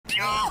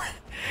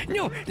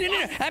no, no, no,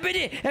 no.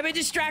 I'm a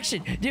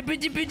distraction.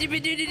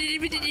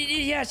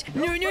 Yes.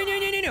 No, no, no,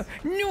 no, no, no.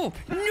 No,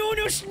 no,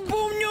 no,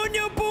 boom, no,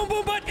 no, boom,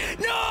 boom, but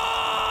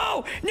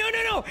no! No,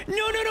 no, no,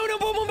 no, no, no, no,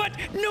 boom, boom, but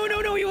no,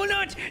 no, no, you will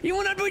not,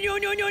 no, no, no,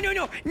 no, no, no,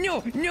 no,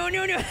 no, no,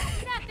 no, no.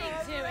 Nothing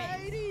to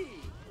it.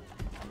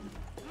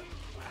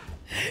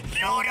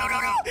 No, no, no,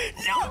 no,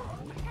 no.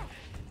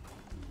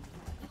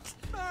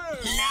 No!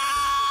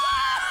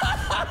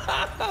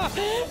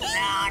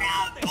 No, no,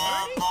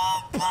 boom,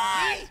 boom,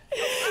 boom.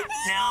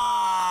 No!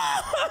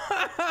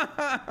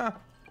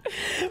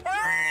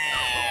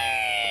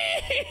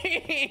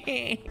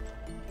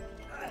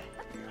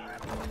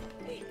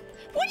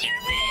 What you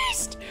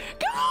missed?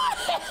 Come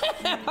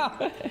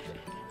on!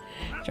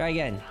 Try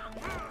again.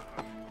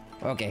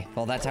 Okay,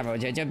 well that time,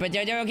 but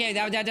okay,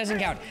 that doesn't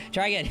count.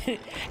 Try again.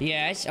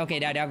 Yes. Okay,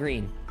 now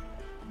green.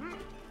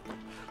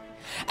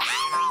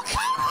 Oh,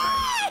 come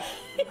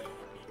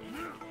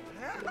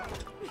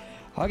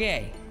on!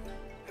 Okay.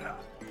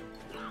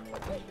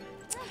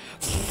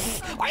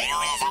 Are you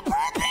doing this on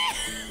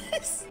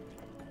purpose?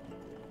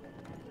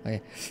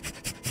 Okay.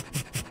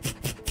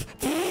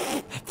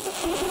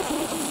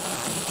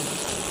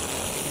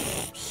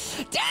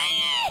 Dang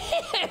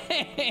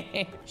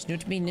it!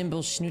 Snoot be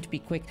nimble, snoot be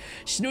quick.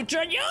 Snoot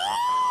try you!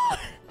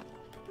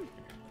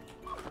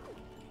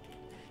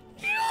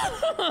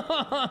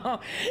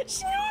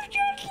 Snoot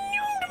got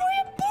snoot by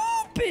a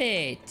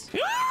puppet!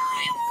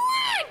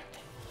 What?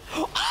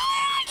 Oh,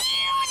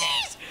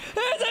 Jesus!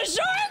 There's a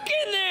shark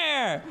in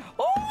there!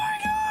 Oh my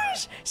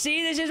gosh!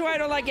 See, this is why I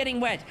don't like getting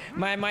wet.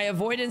 My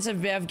avoidance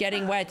of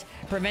getting wet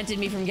prevented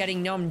me from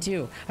getting numb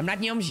too. I'm not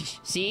numb.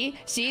 See?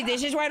 See,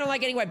 this is why I don't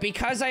like getting wet.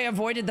 Because I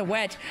avoided the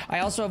wet, I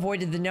also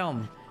avoided the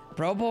numb.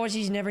 Bro boys,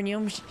 he's never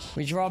numb.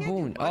 We draw a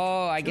boon.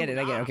 Oh, I get it.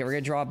 Okay, we're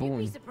gonna draw a boon.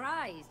 You'd be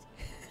surprised.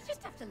 You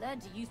just have to learn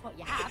to use what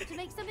you have to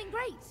make something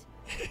great.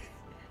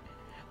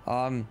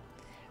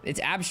 It's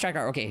abstract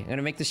art. Okay, I'm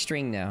gonna make the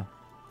string now.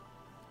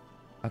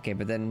 Okay,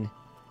 but then...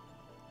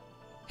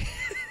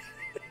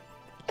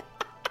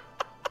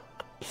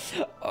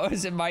 Oh,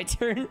 is it my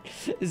turn?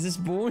 Is this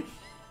boon?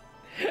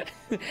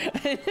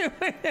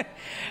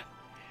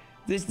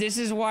 This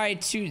is why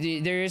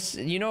there's,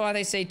 you know how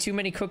they say too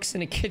many cooks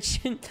in a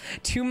kitchen?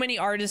 Too many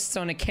artists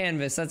on a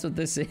canvas. That's what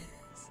this is.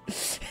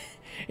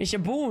 It's a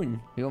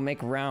boon. We will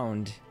make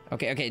round.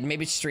 Okay,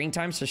 maybe it's string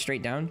time, so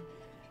straight down.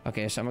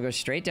 Okay, so I'm gonna go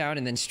straight down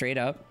and then straight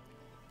up.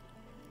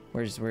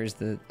 Where's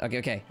the...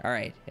 Okay, all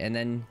right. And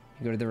then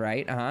you go to the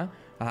right.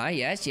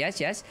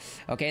 Yes.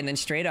 Okay, and then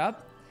straight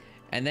up.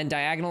 And then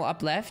diagonal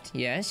up left.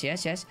 Yes.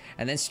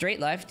 And then straight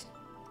left.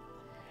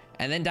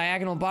 And then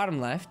diagonal bottom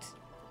left.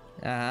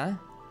 And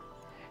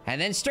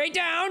then straight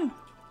down.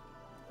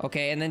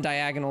 Okay, and then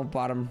diagonal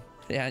bottom.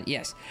 Yeah,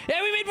 yes.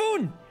 Yeah, we made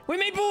boon! We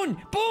made boon!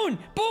 Boon!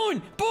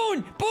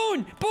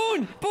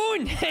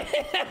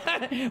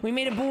 We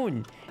made a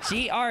boon.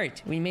 See,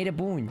 art. We made a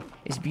boon.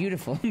 It's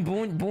beautiful.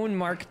 Boon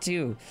Mark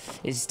II.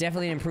 It's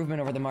definitely an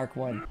improvement over the Mark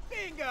I.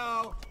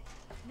 Bingo!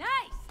 Nice!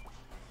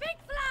 Big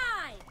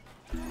fly!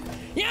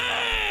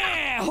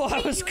 Yeah! Oh,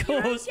 that was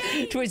close.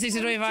 26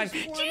 to 25.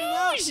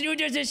 Snoot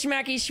does a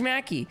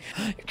smacky.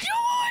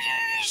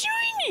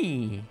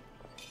 Shiny!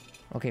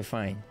 Okay,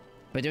 fine.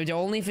 But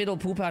only if it'll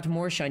poop out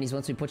more shinies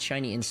once we put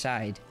shiny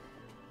inside.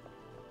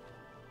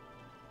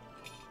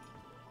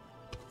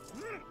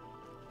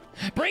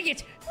 Break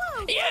it!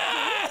 Whoa. Yeah!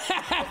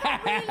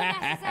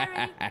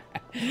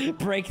 Really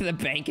Break the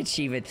bank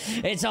achievement.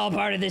 It's all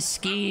part of the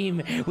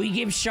scheme. We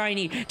give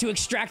shiny to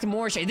extract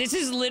more shiny. This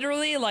is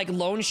literally like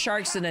loan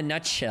sharks in a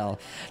nutshell.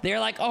 They're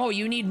like, oh,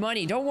 you need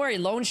money. Don't worry,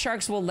 loan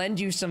sharks will lend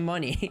you some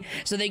money.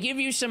 So they give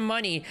you some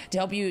money to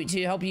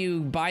help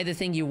you buy the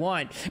thing you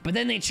want. But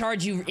then they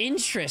charge you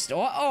interest.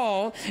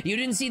 Uh-oh, you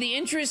didn't see the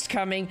interest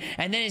coming,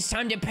 and then it's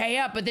time to pay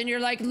up. But then you're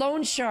like,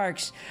 loan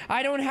sharks,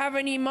 I don't have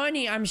any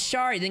money. I'm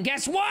sorry. Then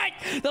guess what?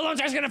 The loan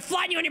shark's gonna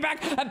flatten you on your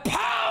back and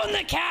pound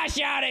the cash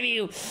out of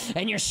you.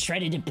 And you're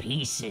shredded to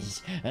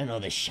pieces, and all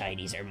the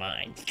shinies are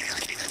mine.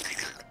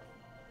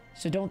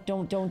 So don't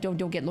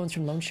get loans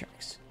from loan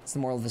sharks. It's the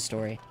moral of the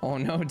story. Oh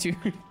no, dude.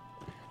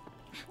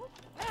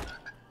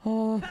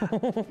 Oh.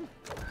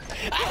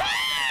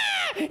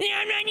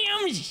 I'm not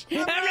yums.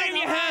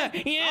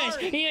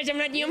 Yes, I'm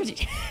not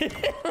yums.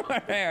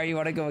 Alright, you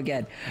want to go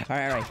again?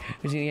 Alright.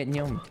 Who's gonna get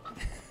yummed?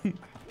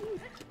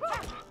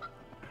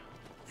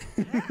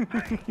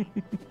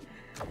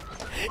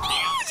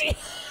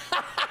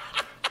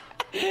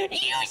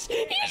 Use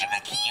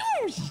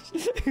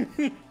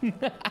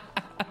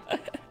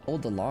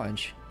Hold the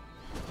launch.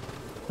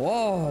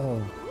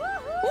 Whoa.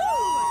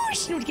 Ooh,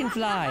 Snoot can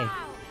fly.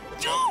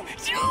 Do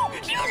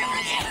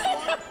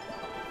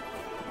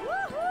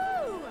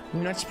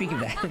not speak of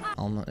that.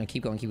 No,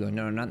 keep going.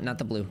 No, not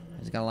the blue.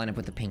 I just gotta line up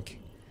with the pink.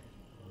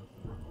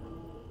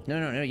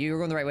 No, you're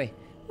going the right way.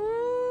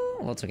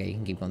 Well, it's okay. You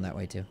can keep going that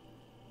way too.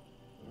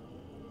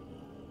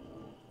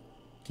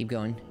 Keep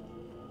going.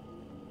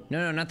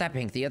 No, not that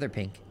pink. The other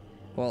pink.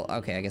 Well,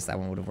 okay, I guess that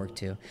one would have worked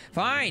too.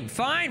 Fine.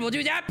 We'll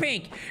do that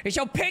pink. You're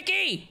so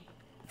picky.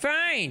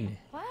 Fine.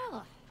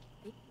 Well,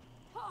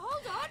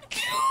 hold on.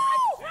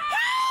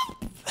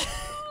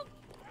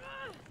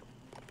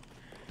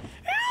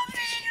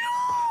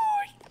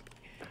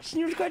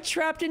 got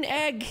trapped in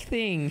egg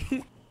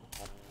thing.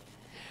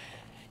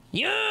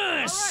 Yes!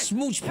 All right,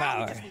 Smooch now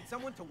power. we just need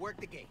someone to work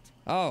the gate.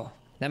 Oh,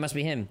 that must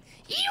be him.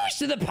 Use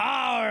to the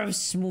power of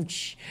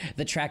Smooch.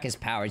 The track is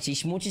powered. See,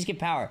 Smooches get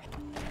power.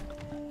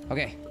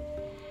 Okay.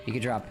 You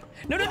can drop.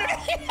 No, no, no.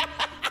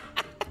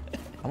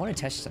 I want to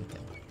test something.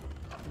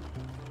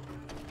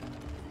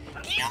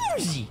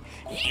 Use!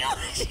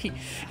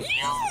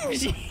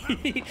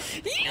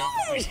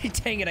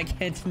 Dang it, I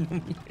can't.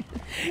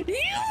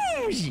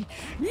 Use!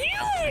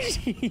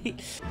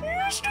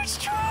 Snoot's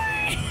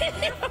trying!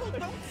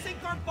 Don't sink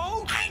our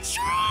boat! I'm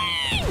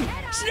trying!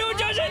 Snoot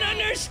doesn't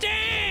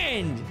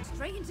understand!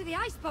 Straight into the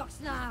icebox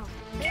now.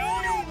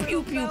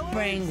 Pew pew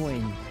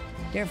penguin.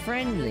 They're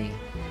friendly.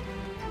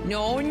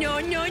 No, no,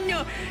 no,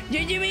 no.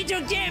 You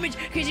took damage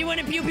because you want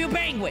a pew pew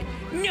penguin.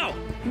 No,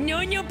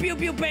 no, no, pew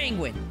pew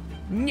penguin.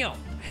 No.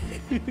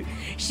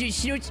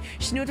 Snoot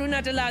will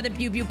not allow the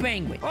pew pew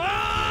penguin.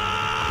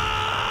 Ah!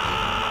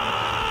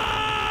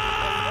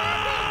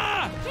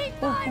 Keep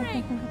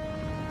firing.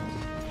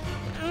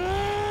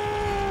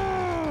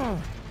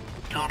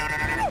 No, no, no,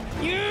 no, no.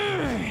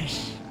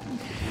 Yes.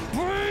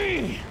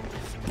 Breathe.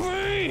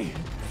 Breathe.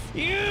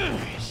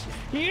 Yes.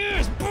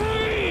 Yes.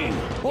 Breathe.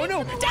 Oh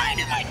no.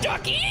 Dynamite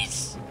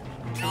duckies.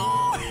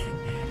 No.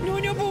 No,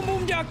 no, boom,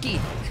 boom, ducky.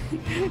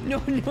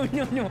 No, no,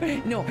 no, no.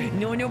 No,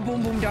 no, no,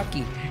 boom, boom,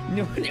 ducky.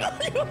 No, no,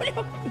 no,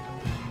 no.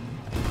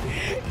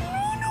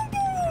 No, no,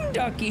 boom, boom,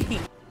 ducky.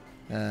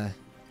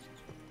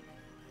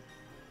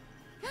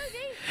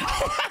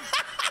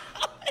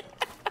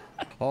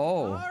 Oh.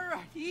 All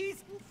right,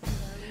 easy.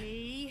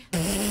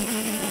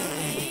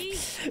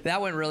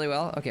 That went really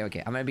well. Okay,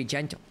 okay. I'm gonna be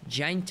gentle.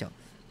 Gentle.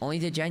 Only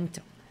the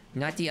gentle.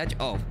 Not the other.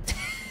 Oh.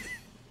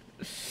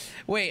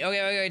 Wait,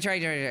 okay, try.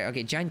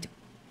 Okay, gentle.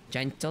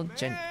 Gentle,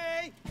 gentle.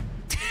 Hey!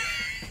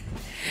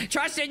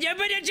 Trust it, yeah,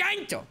 but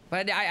gentle.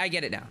 But I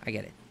get it now. I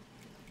get it.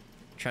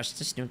 Trust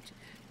the snoot.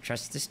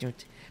 Trust the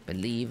snoot.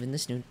 Believe in the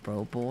snoot.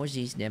 Pro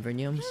boys, never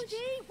nyums.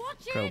 Cody,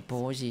 watch Pro it.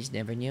 boys,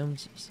 never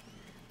nyumsies.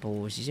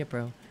 Boys is a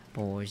pro.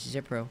 Boys is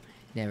a pro.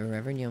 Never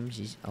ever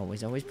nyumsies.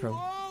 Always, always pro.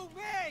 Whoa,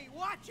 hey,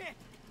 watch it!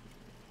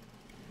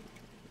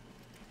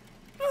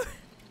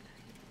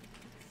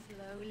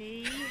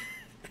 Slowly.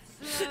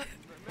 Slow.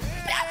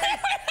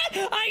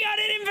 I got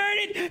it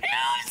inverted. No,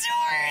 I'm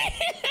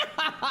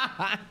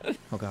sorry.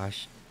 Oh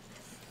gosh.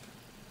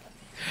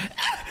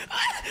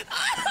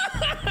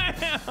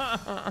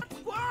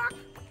 Walk!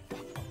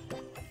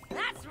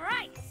 That's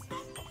right.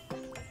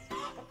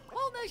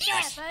 Almost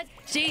Yes! there, bud.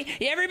 See,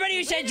 everybody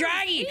who said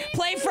Draggy,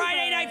 play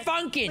Friday Night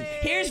Funkin'.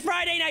 Here's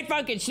Friday Night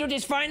Funkin'. Snoot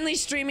is finally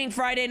streaming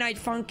Friday Night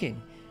Funkin'.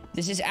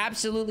 This is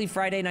absolutely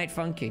Friday Night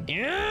Funkin'.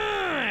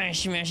 Yeah,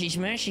 smashy,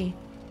 smashy.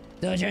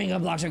 The Jenga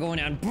blocks are going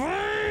down.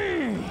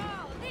 Burn!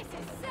 Oh, this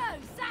is so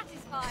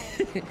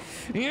satisfying.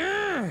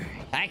 Yeah,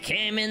 I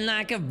came in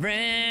like a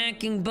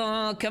wrecking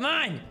ball. Come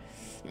on.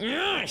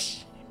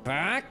 Yes.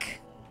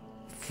 Back.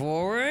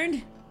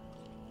 Forward.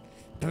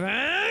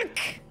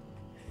 Back.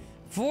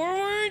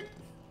 Forward.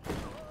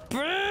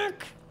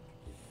 Back.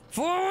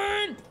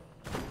 Forward.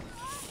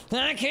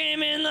 I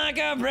came in like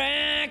a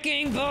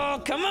wrecking ball.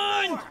 Come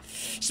on.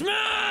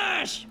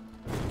 Smash.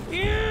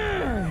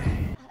 Yeah.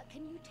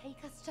 Can you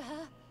take us to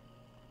her?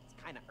 It's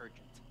kind of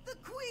urgent. The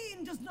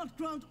Queen does not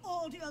grant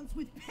audience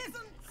with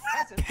peasants.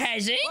 Peasants?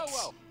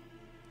 Peasants?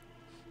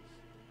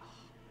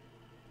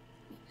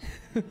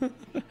 Whoa,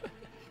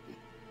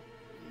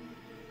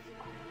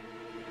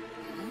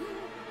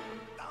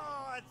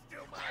 oh, it's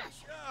too much.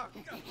 Oh,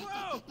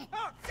 whoa!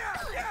 Oh,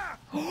 yeah!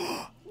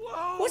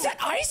 Whoa! Was that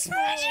ice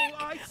magic?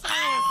 Whoa, ice I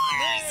don't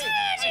want ice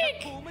magic!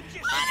 Cool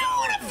magician. I don't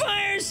want a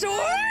fire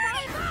sword!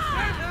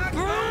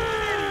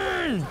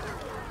 Burn!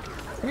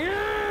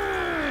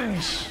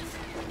 Yes!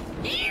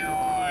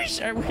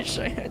 Yes! I wish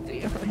I had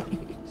the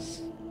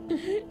ice.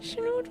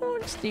 Snoot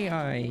wants the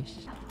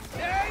ice.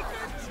 Hey,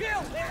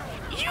 chill there.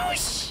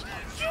 Yes!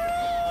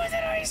 Oh,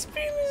 that ice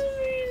cream is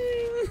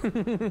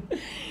amazing!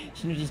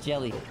 Snoot is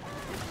jelly.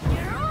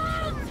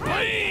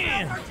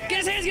 Bam! Get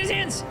his hands! Get his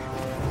hands!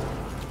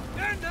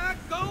 They're not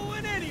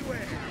going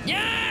anywhere.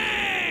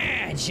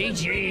 Yeah!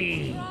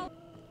 GG!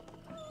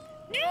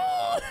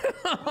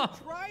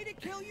 Try to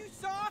kill you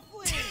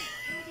softly.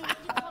 You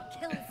can't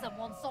kill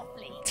someone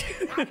softly.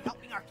 Not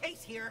helping our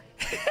case here.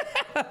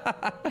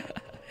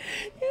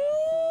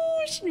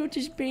 Oh, Snoot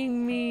is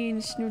being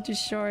mean. Snoot is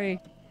sorry.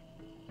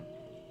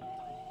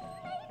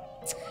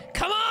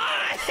 Come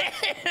on!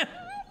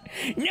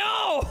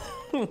 No!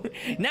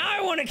 Now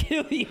I want to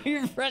kill you.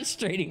 You're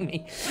frustrating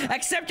me.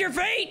 Accept your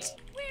fate!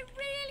 We're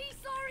really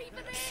sorry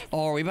for this.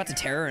 Oh, are we about to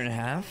tear her in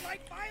half?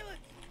 Like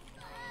violence.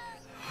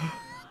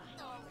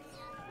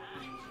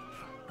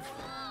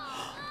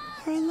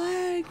 Her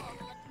leg.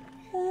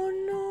 Oh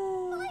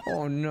no.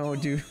 Oh no,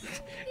 dude.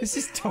 This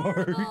is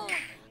dark. Oh,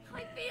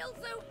 I feel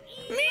so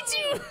evil. Me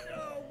too.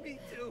 Oh, me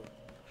too.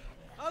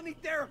 I'll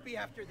need therapy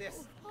after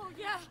this. Oh,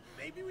 yeah.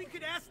 Maybe we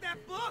could ask that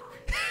book.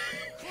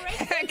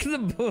 Heck the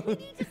book.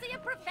 Need to see a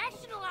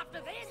professional after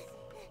this.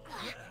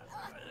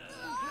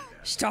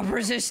 Stop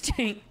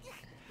resisting.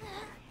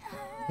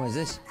 What is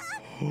this?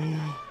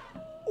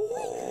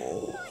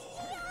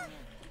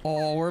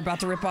 Oh, we're about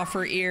to rip off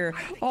her ear.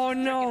 Oh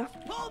no.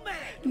 Pull me!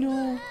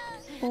 No.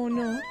 Oh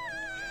no.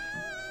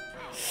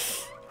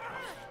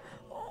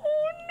 Oh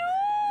no.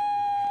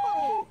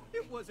 Oh,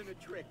 it wasn't a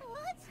trick.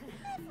 What?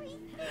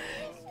 Everything. No,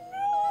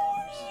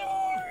 I'm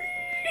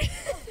sorry.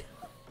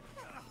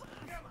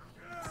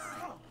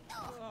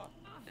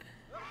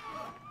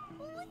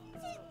 Wouldn't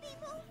it be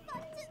more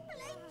fun to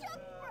play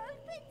jump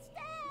rope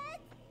instead?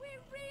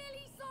 We're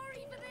really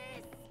sorry for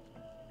this.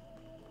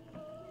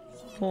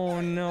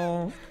 Oh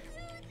no.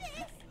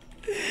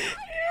 Don't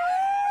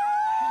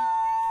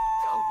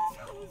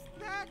choose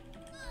that!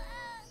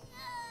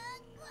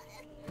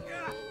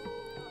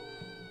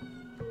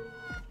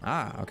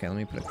 Ah, okay, let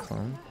me put a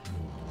clone.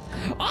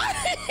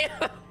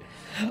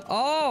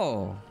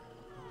 Oh!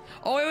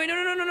 Oh, wait,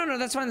 no,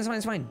 that's fine.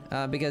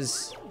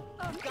 Because...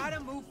 Gotta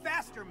move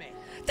faster, man.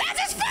 That's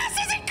as fast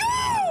as it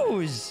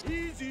goes!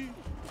 Easy.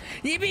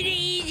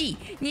 Easy.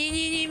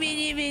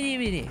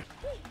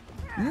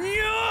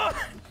 No!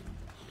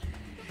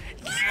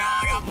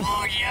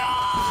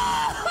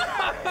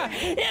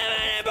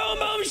 Boom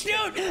boom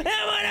shoot! I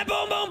want a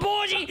boom boom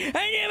bougie! I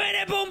want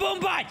a boom boom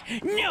butt!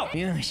 No!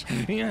 Yes.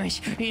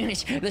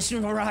 The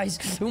sun will rise.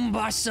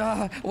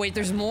 Umbasa. Wait,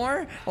 there's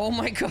more? Oh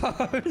my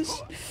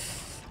gosh.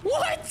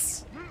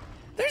 What?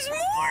 There's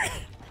more?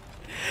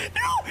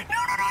 No!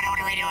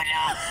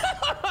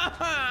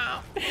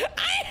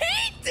 I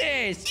hate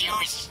this!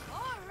 Yes!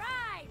 All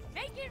right,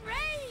 make it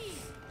rain.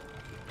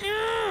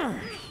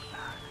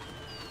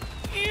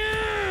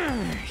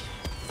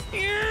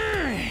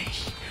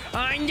 Yes!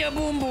 I'm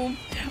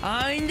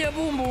the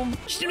boom boom.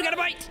 Still got a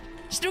bite.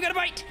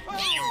 Oh,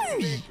 Yes!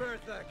 Big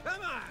Bertha,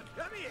 come on,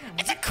 come here.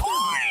 It's a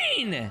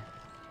coin!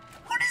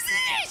 What is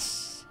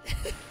this?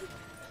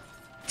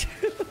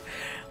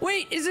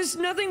 Wait, is this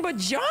nothing but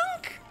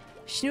junk?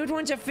 Snoot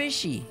wants a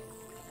fishy.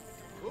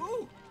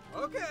 Ooh,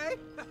 okay.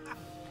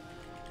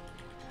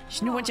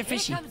 Snoot wants a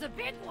fishy. Here comes a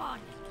big one.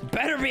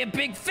 Better be a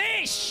big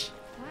fish!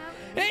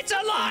 Well, It's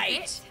a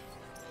light!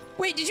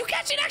 Wait, did you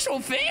catch an actual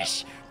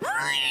fish? Oh,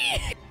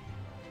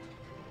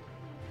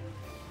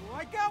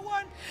 I got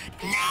one.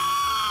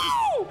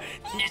 No!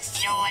 It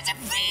still wants a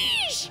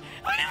fish!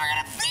 I never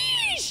got a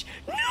fish!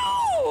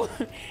 No!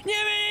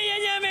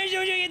 Yeah, man,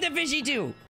 don't you get the fishy too?